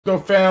So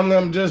family,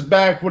 I'm just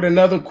back with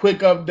another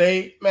quick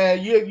update.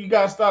 Man, you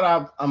guys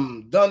thought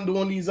I'm done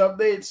doing these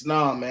updates?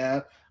 Nah,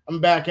 man.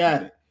 I'm back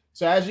at it.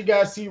 So as you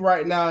guys see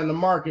right now in the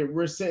market,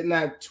 we're sitting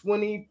at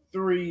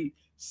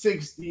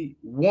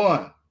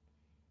 2361.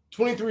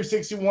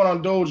 2361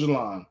 on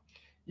Dogelon.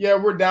 Yeah,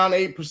 we're down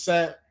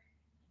 8%,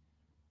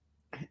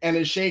 and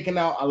it's shaking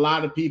out a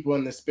lot of people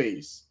in the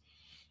space,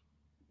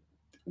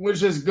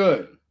 which is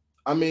good.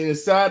 I mean,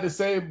 it's sad to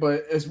say,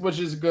 but it's which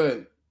is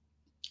good.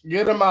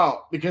 Get them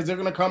out because they're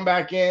going to come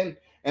back in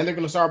and they're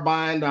going to start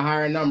buying the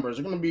higher numbers.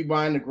 They're going to be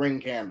buying the green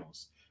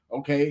candles.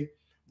 Okay.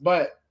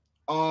 But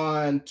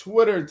on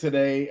Twitter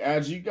today,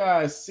 as you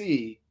guys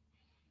see,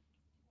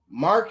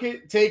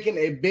 market taking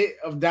a bit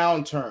of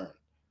downturn.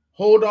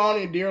 Hold on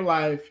in dear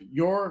life,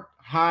 your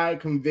high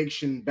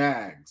conviction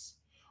bags.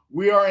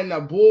 We are in a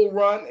bull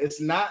run.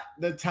 It's not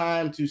the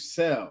time to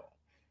sell.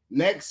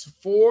 Next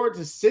 4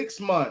 to 6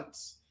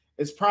 months,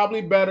 it's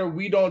probably better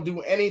we don't do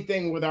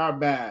anything with our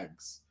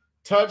bags.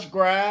 Touch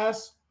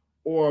grass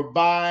or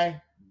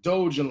buy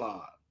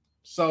Dogelon.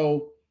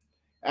 So,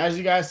 as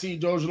you guys see,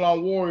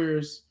 Dogelon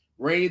Warriors,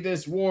 raid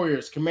this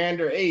Warriors,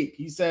 Commander 8.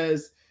 He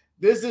says,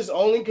 this is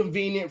only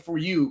convenient for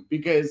you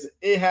because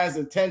it has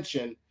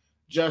attention,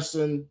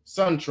 Justin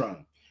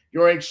Suntron.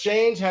 Your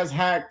exchange has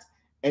hacked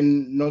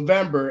in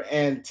November,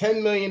 and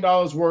 $10 million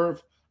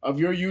worth of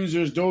your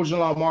users'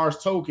 Dogelon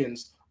Mars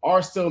tokens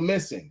are still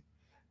missing.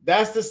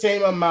 That's the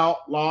same amount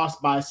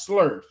lost by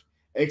Slurf,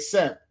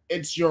 except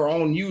it's your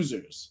own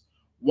users.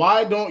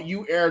 Why don't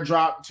you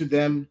airdrop to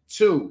them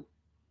too?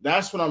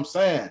 That's what I'm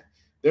saying.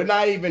 They're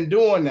not even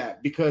doing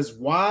that because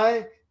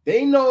why?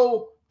 They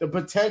know the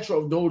potential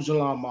of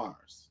Dogelon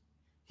Mars.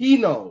 He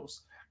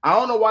knows. I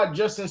don't know why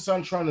Justin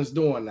Suntron is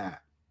doing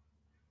that.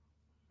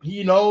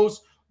 He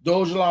knows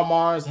Dogelon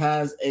Mars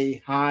has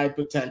a high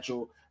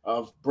potential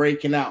of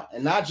breaking out.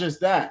 And not just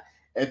that,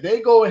 if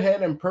they go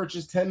ahead and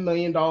purchase $10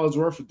 million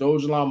worth of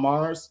Dogelon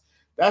Mars,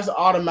 that's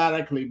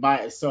automatically by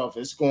itself,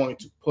 it's going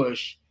to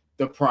push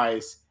the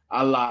price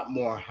a lot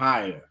more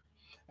higher.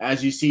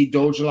 As you see,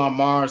 Dogelon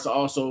Mars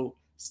also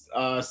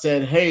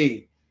said,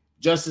 hey,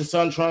 Justin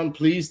Suntron,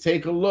 please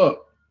take a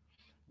look.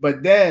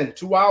 But then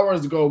 2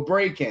 hours ago,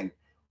 breaking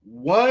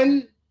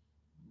 $1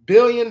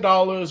 billion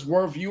worth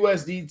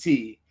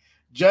USDT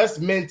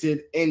just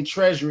minted in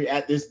treasury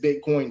at this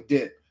Bitcoin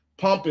dip.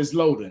 Pump is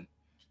loading.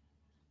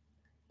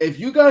 If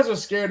you guys are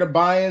scared to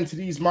buy into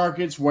these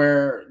markets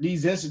where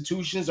these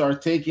institutions are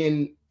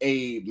taking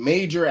a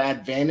major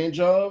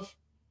advantage of,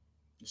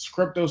 this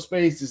crypto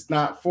space is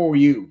not for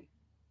you.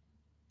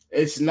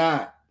 It's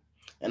not.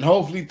 And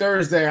hopefully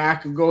Thursday I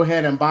could go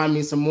ahead and buy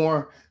me some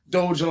more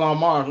Dogelon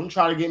Mars. I'm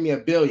trying to get me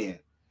 $1 billion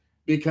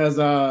because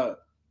I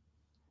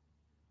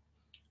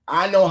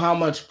know how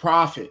much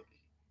profit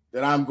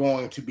that I'm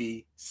going to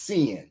be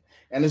seeing,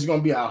 and it's going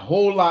to be a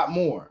whole lot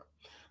more.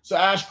 So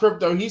Ash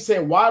Crypto, he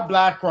said, why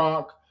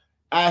BlackRock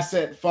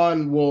asset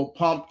fund will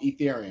pump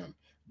Ethereum?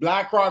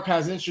 BlackRock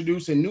has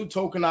introduced a new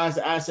tokenized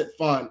asset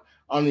fund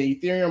on the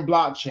Ethereum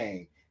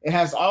blockchain. It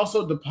has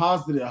also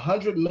deposited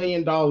 $100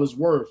 million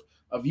worth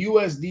of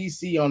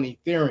USDC on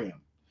Ethereum.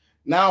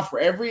 Now, for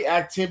every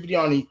activity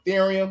on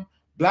Ethereum,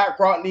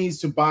 BlackRock needs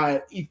to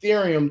buy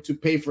Ethereum to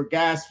pay for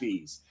gas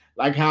fees,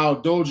 like how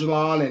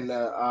Dogelon and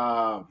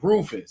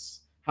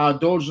Rufus, how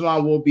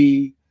Dogelon will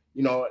be,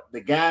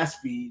 the gas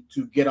fee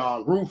to get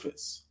on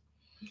Rufus.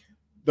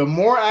 The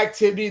more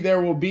activity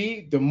there will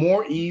be, the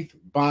more ETH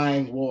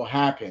buying will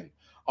happen.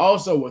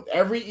 Also, with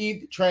every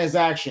ETH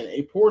transaction,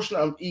 a portion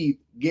of ETH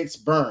gets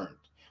burned,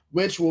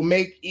 which will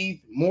make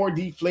ETH more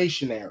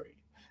deflationary.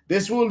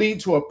 This will lead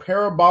to a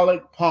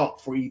parabolic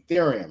pump for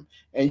Ethereum.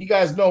 And you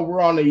guys know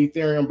we're on the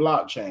Ethereum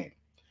blockchain.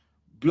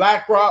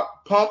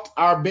 BlackRock pumped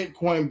our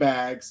Bitcoin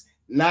bags.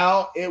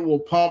 Now it will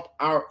pump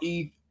our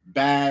ETH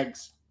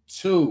bags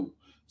too.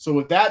 So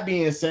with that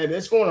being said,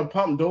 it's going to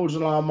pump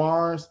Dogelon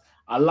Mars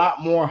a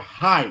lot more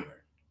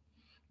higher.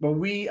 But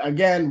we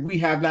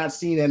have not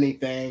seen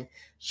anything.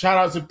 Shout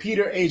out to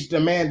Peter H.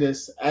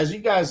 Demandis. As you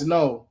guys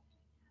know,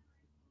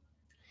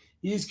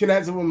 he's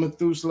connected with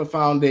Methuselah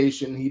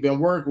Foundation. He's been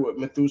working with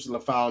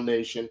Methuselah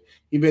Foundation.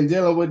 He's been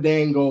dealing with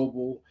Dan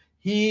Goebel.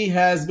 He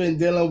has been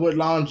dealing with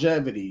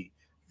longevity,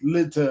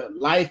 to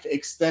life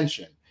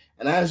extension.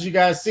 And as you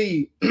guys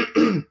see,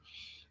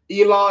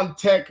 Elon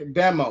Tech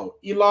Demo.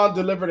 Elon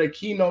delivered a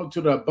keynote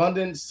to the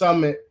Abundance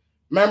Summit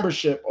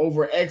membership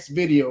over X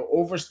video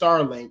over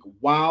Starlink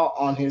while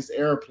on his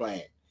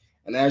airplane.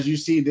 And as you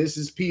see, this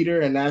is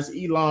Peter and that's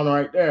Elon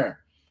right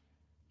there.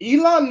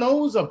 Elon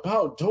knows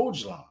about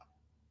Dogelon.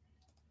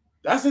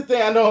 That's the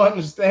thing I don't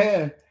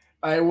understand,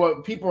 like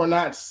what people are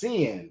not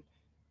seeing.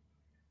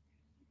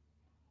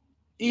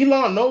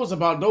 Elon knows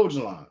about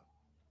Dogelon.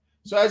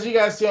 So as you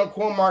guys see on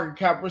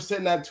CoinMarketCap, we're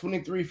sitting at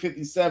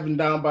 23.57,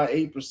 down by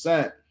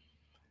 8%.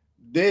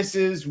 This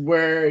is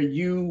where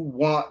you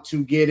want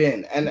to get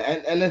in. And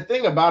the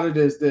thing about it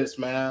is this,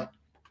 man.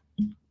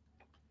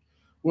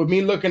 With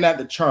me looking at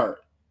the chart,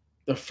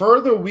 the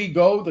further we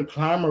go, the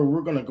climber,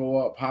 we're going to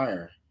go up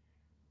higher.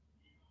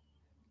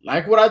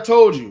 Like what I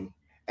told you,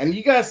 And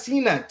you guys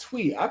seen that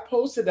tweet. I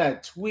posted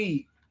that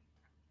tweet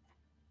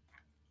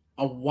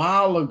a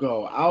while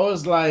ago. I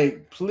was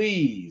like,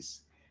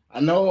 please. I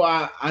know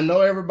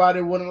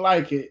everybody wouldn't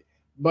like it,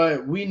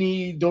 but we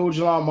need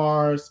Dogelon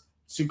Mars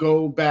to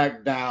go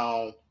back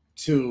down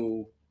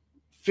to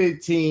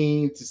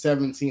 15 to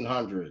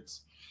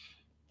 1700s.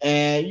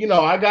 And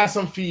I got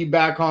some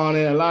feedback on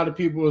it. A lot of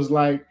people was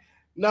like,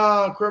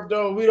 nah,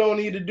 crypto, we don't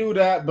need to do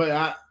that. But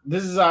I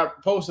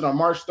posted on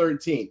March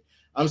 13th.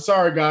 I'm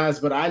sorry, guys,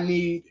 but I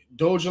need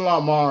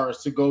Dogelon Mars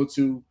to go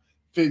to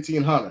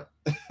 1500.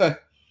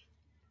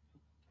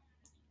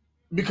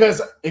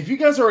 Because if you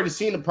guys already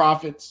seen the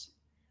profits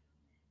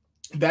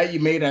that you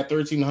made at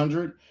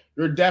 1300,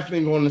 you're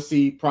definitely going to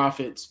see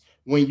profits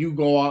when you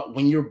go out,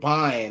 when you're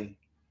buying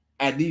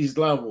at these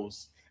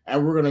levels,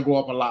 and we're going to go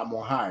up a lot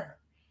more higher.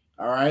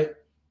 All right.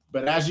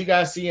 But as you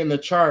guys see in the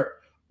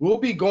chart, we'll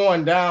be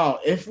going down.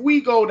 If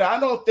we go down, I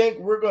don't think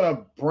we're going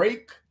to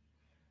break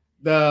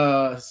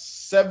the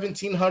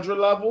 1700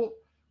 level.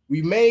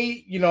 We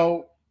may,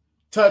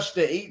 touch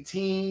the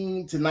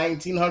 18 to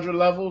 1900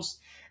 levels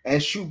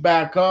and shoot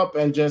back up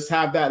and just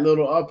have that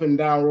little up and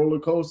down roller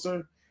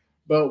coaster.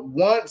 But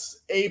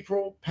once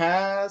April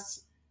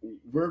passes,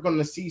 we're going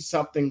to see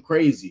something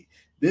crazy.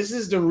 This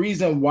is the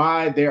reason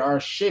why they are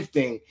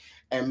shifting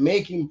and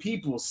making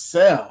people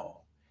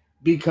sell,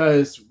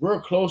 because we're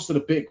close to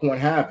the Bitcoin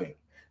halving.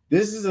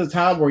 This is a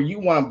time where you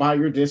want to buy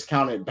your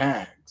discounted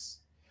bags.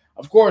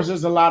 Of course,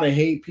 there's a lot of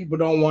hate. People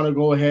don't want to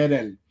go ahead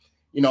and,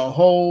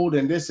 hold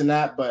and this and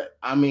that. But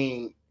I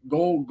mean,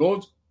 go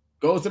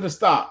to the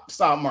stock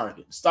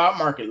market. Stock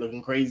market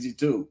looking crazy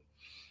too.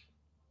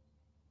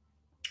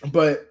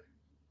 But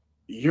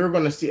you're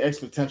going to see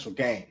exponential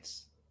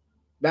gains.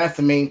 That's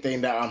the main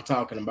thing that I'm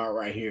talking about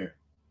right here.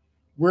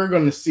 We're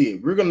going to see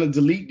it. We're going to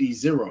delete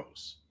these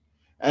zeros.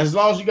 As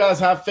long as you guys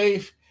have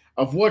faith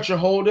of what you're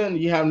holding,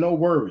 you have no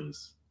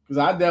worries. Because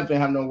I definitely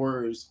have no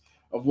worries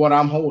of what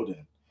I'm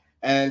holding.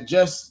 And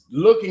just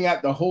looking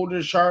at the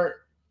holder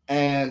chart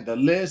and the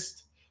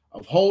list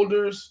of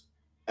holders,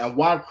 and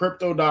why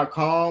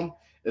crypto.com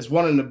is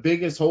one of the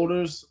biggest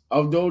holders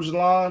of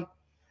Dogelon,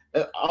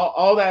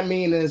 all that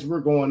means is we're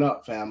going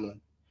up, family.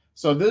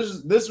 So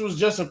this was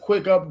just a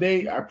quick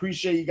update. I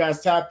appreciate you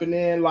guys tapping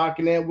in,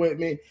 locking in with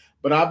me.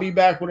 But I'll be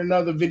back with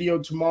another video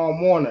tomorrow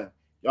morning.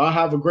 Y'all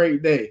have a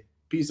great day.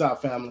 Peace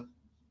out, family.